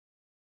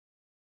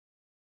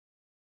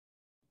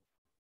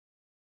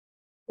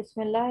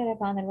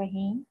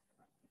Bismillahirrahmanirrahim.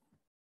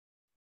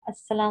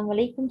 Assalamu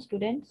alaikum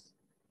students.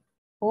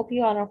 Hope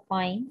you all are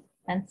fine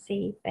and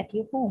safe at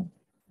your home.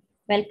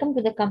 Welcome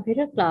to the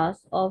computer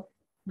class of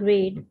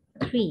grade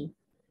 3.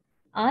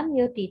 I'm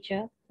your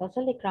teacher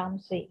Fasal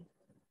Ikram Say.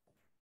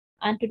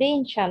 And today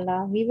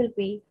inshallah we will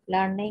be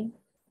learning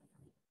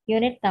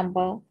unit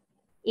number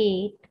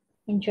 8,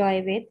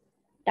 Enjoy with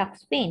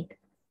Tux Paint.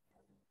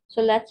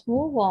 So let's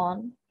move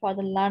on for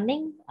the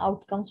learning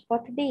outcomes for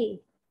today.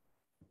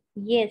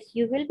 Yes,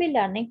 you will be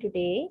learning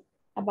today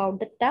about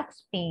the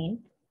Tux Paint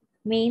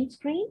main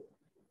screen.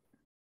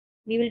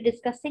 We will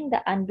discussing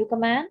the undo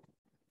command.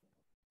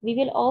 We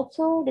will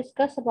also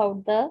discuss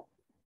about the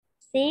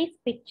save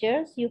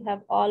pictures you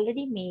have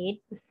already made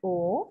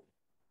before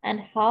and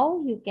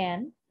how you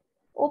can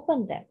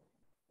open them.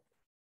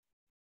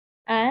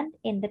 And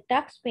in the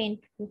Tux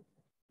Paint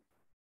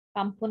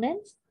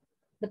components,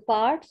 the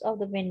parts of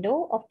the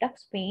window of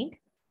Tux Paint,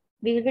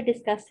 we will be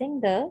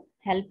discussing the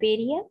help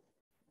area,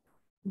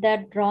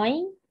 the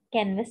drawing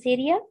canvas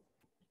area,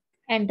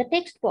 and the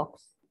text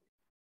box.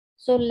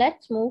 So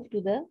let's move to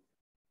the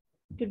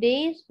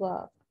today's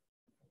work.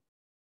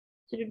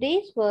 So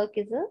today's work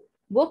is a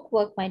book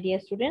work, my dear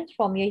students,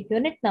 from your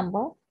unit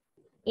number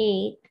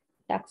 8,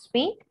 Tux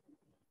Paint,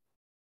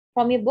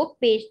 from your book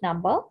page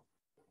number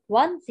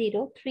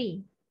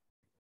 103.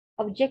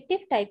 Objective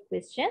type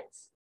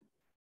questions.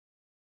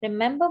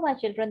 Remember, my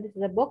children, this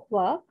is a book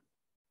work,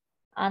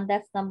 and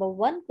that's number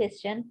 1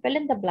 question. Fill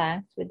in the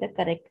blanks with the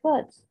correct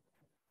words.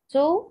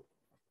 So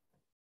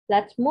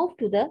let's move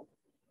to the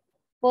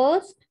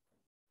first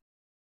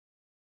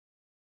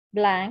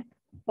blank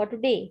for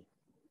today.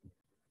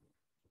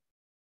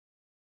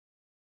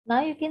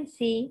 Now you can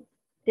see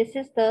this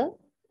is the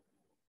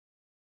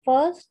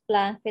first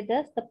blank with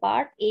us, the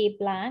part A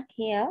blank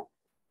here.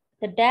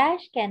 The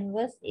dash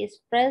canvas is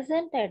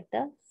present at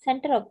the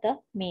center of the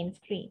main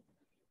screen.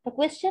 The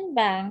question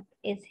bank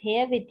is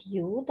here with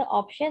you. The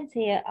options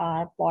here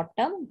are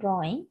bottom,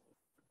 drawing,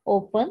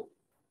 open,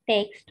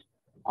 text,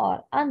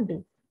 or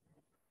undo.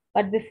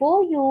 But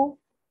before you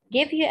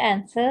give your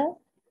answer,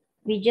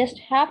 we just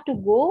have to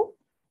go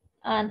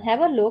and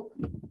have a look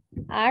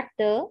at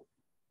the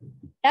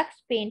Tux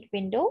Paint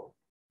window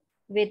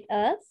with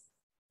us.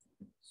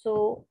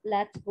 So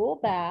let's go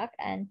back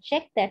and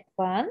check that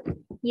one.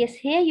 Yes,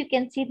 here you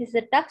can see this is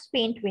a Tux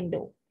Paint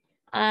window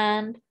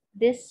and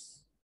this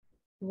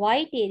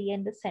white area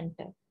in the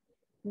center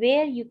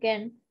where you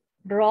can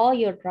draw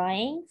your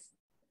drawings.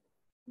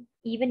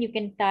 Even you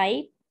can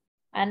type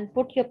and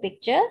put your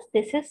pictures.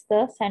 This is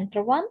the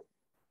center one.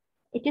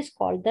 It is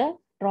called the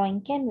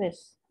drawing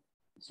canvas.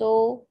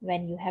 So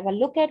when you have a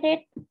look at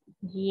it,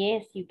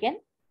 yes, you can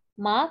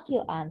mark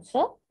your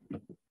answer.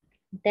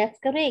 That's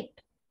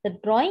correct. The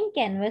drawing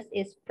canvas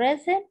is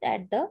present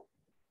at the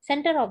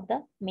center of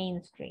the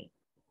main screen.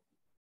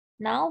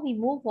 Now we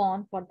move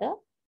on for the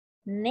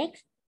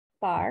next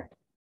part.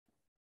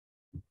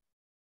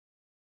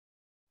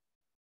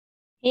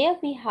 Here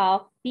we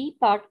have B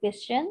part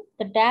question.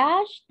 The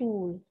dash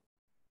tool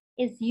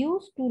is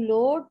used to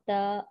load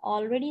the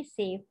already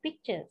saved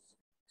pictures.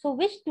 So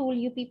which tool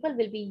you people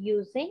will be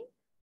using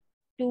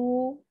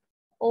to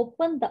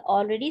open the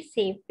already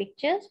saved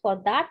pictures? For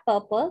that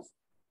purpose,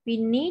 we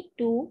need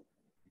to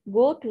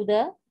go to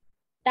the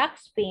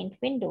Tux Paint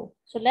window.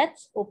 So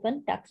let's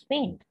open Tux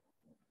Paint.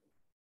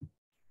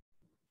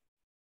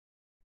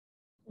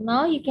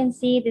 Now you can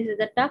see this is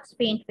the Tux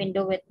Paint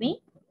window with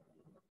me.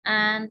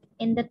 And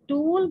in the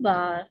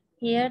toolbar,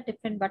 here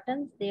different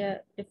buttons,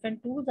 there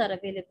different tools are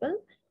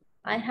available.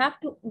 I have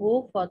to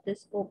go for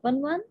this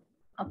open one,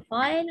 a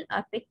file,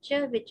 a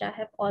picture which I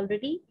have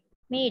already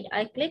made.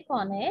 I click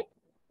on it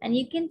and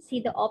you can see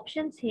the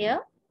options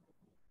here.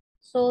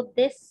 So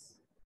this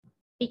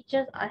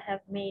pictures I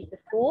have made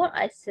before,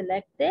 I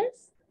select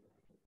this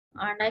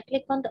and I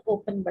click on the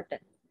open button.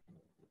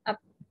 A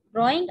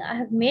drawing I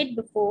have made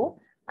before,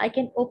 I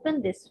can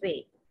open this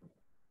way.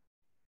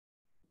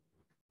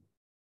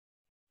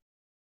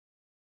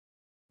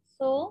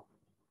 So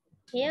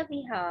here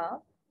we have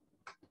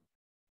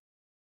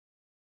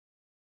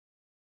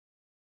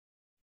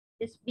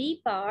this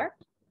B part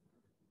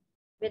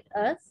with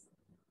us.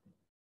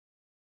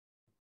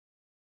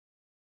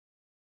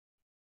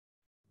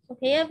 So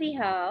here we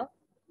have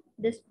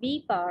this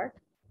B part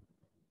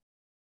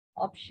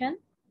option.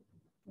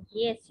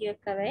 Yes, you're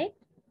correct.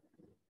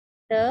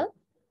 The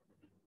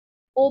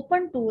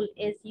open tool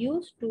is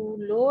used to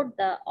load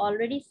the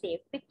already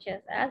saved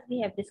pictures as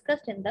we have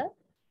discussed in the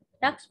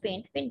Tux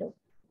Paint window.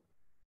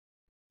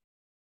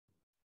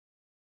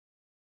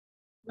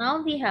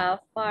 Now we have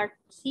part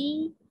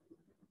C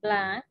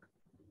blank.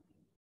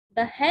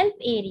 The help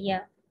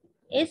area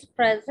is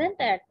present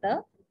at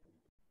the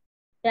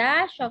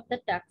dash of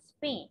the Tux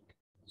Paint.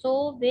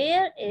 So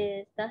where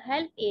is the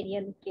help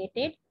area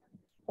located?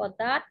 For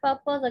that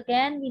purpose,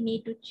 again, we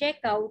need to check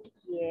out.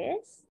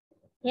 Yes,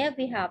 here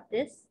we have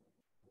this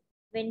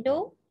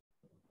window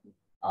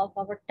of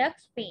our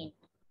Tux Paint.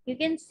 You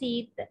can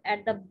see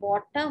at the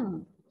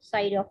bottom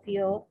side of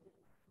your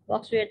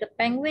Box where the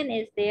penguin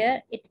is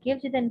there, it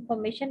gives you the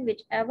information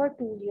whichever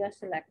tool you are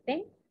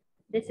selecting.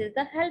 This is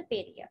the help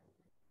area.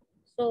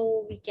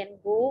 So we can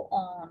go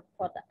on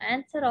for the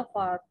answer of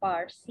our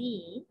part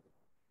C.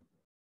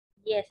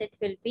 Yes, it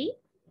will be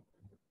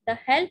the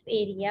help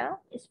area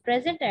is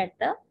present at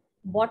the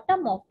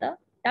bottom of the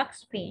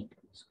Tux Paint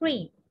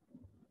screen.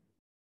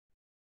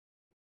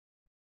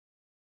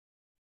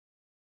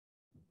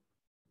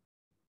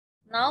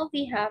 Now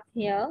we have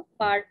here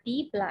part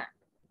D blank.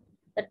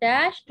 The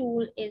dash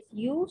tool is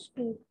used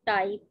to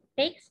type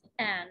text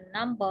and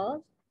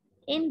numbers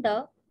in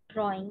the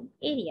drawing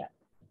area.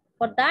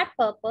 For that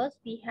purpose,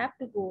 we have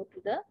to go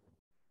to the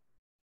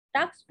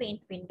Tux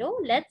Paint window.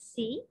 Let's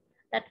see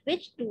that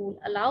which tool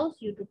allows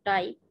you to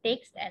type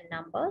text and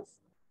numbers.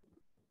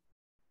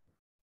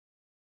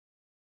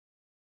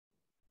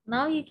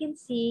 Now you can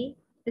see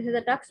this is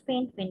the Tux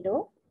Paint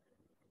window,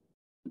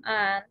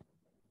 and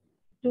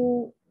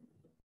to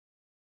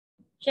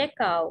check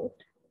out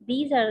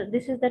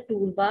this is the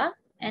toolbar,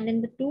 and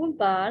in the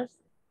toolbars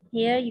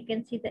here you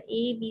can see the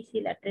A, B,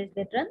 C letter is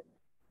written.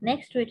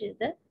 Next to it is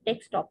the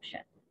text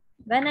option.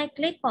 When I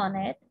click on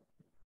it,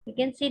 you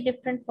can see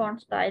different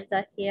font styles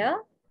are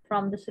here.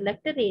 From the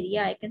selected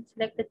area, I can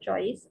select the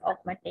choice of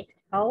my text,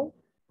 how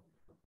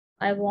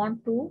I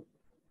want to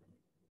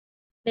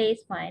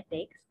place my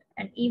text,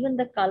 and even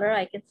the color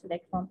I can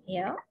select from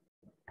here.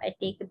 I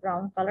take the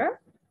brown color,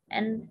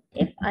 and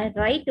if I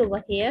write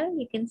over here,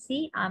 you can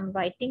see I'm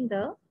writing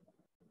the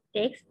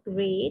text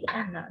grade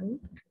and none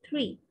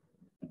 3.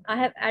 I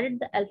have added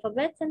the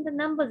alphabets and the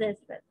numbers as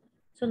well.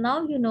 So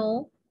now you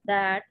know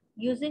that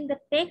using the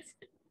text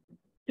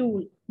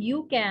tool,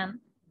 you can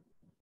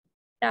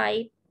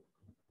type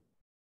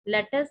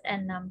letters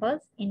and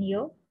numbers in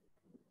your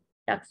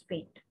Tux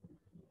Paint.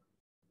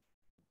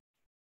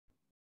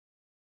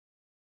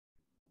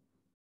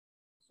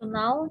 So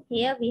now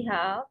here we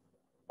have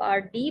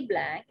part D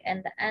blank,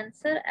 and the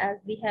answer as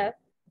we have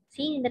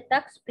seen in the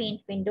Tux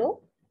Paint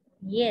window.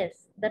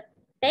 Yes, the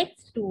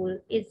text tool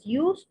is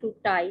used to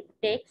type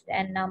text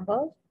and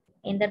numbers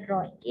in the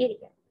drawing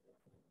area.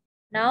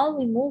 Now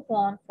we move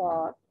on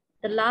for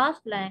the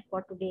last blank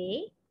for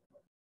today.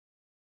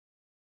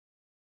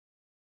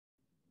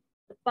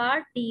 The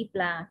part D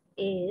blank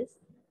is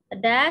the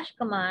dash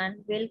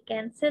command will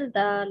cancel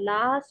the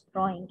last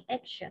drawing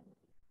action.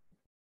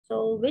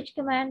 So which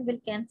command will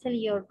cancel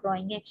your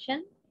drawing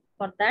action?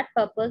 For that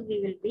purpose,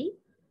 we will be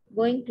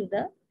going to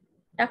the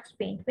Tux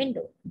Paint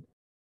window.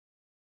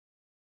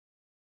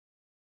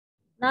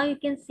 Now you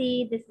can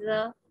see this is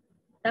a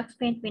Tux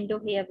Paint window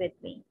here with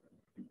me.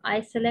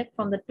 I select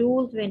from the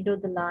tools window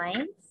the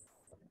lines,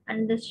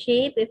 and the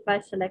shape if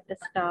I select a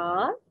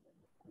star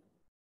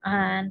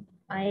and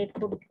I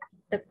put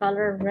the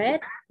color red,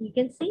 you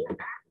can see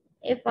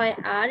if I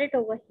add it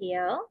over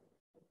here,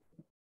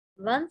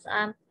 once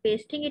I'm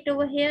pasting it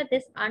over here,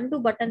 this undo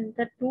button in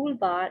the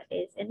toolbar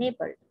is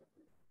enabled.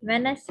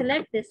 When I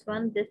select this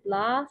one, this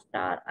last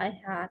star I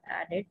had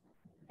added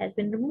has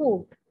been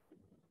removed.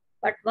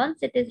 But once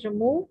it is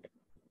removed,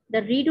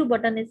 the redo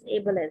button is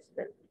able as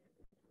well.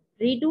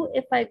 Redo,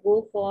 if I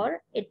go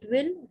for, it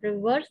will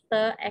reverse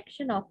the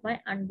action of my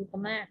undo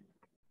command.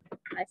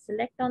 I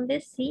select on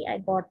this, see, I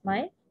got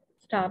my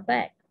star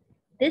back.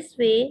 This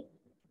way,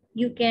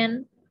 you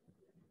can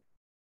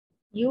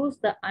use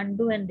the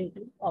undo and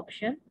redo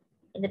option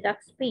in the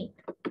Tux Paint.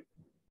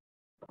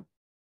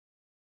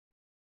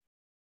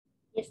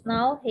 Yes,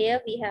 now here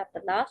we have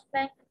the last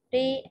blank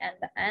today, and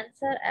the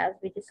answer as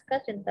we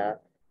discussed in the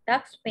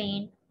Tux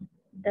Paint,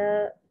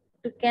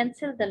 to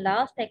cancel the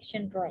last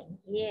action drawing.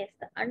 Yes,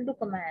 the undo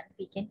command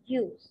we can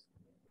use.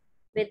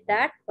 With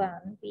that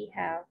one, we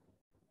have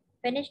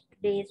finished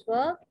today's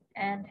work,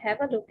 and have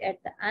a look at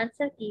the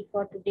answer key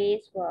for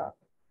today's work.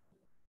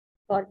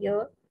 For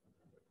your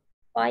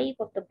 5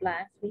 of the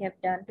blanks we have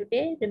done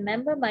today,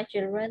 remember my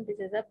children, this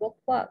is a book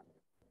work.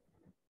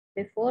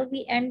 Before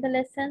we end the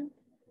lesson,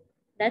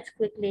 let's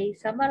quickly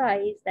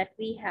summarize that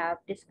we have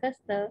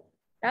discussed the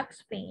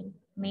Tux Paint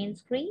main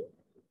screen.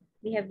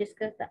 We have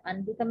discussed the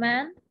undo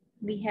command.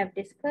 We have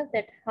discussed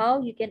that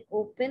how you can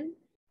open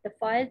the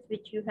files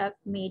which you have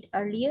made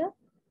earlier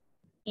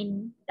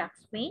in Tux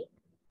Paint,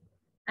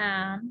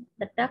 and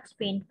the Tux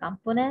Paint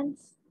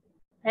components,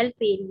 help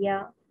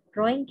area,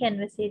 drawing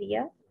canvas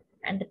area,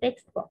 and the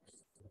text box.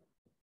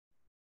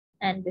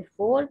 And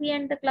before we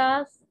end the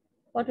class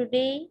for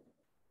today,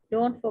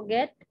 don't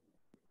forget,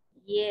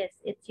 yes,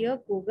 it's your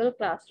Google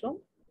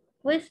Classroom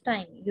quiz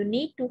time. You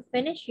need to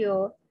finish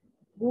your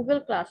Google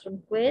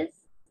Classroom quiz.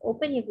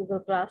 Open your Google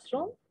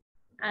Classroom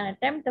and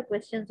attempt the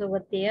questions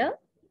over there.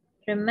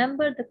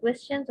 Remember, the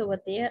questions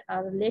over there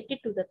are related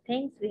to the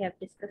things we have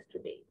discussed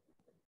today.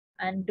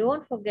 And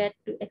don't forget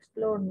to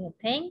explore new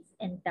things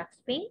in Tux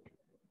Paint.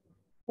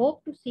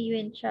 Hope to see you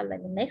inshallah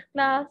in the next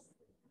class.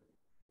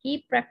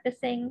 Keep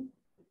practicing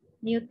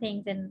new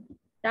things in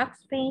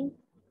Tux Paint,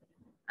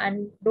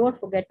 and don't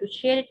forget to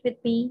share it with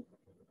me.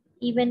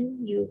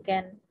 Even you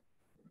can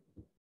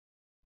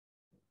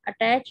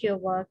attach your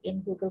work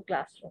in Google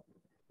Classroom.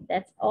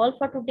 That's all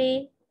for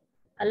today.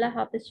 Allah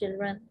Hafiz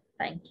children.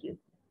 Thank you.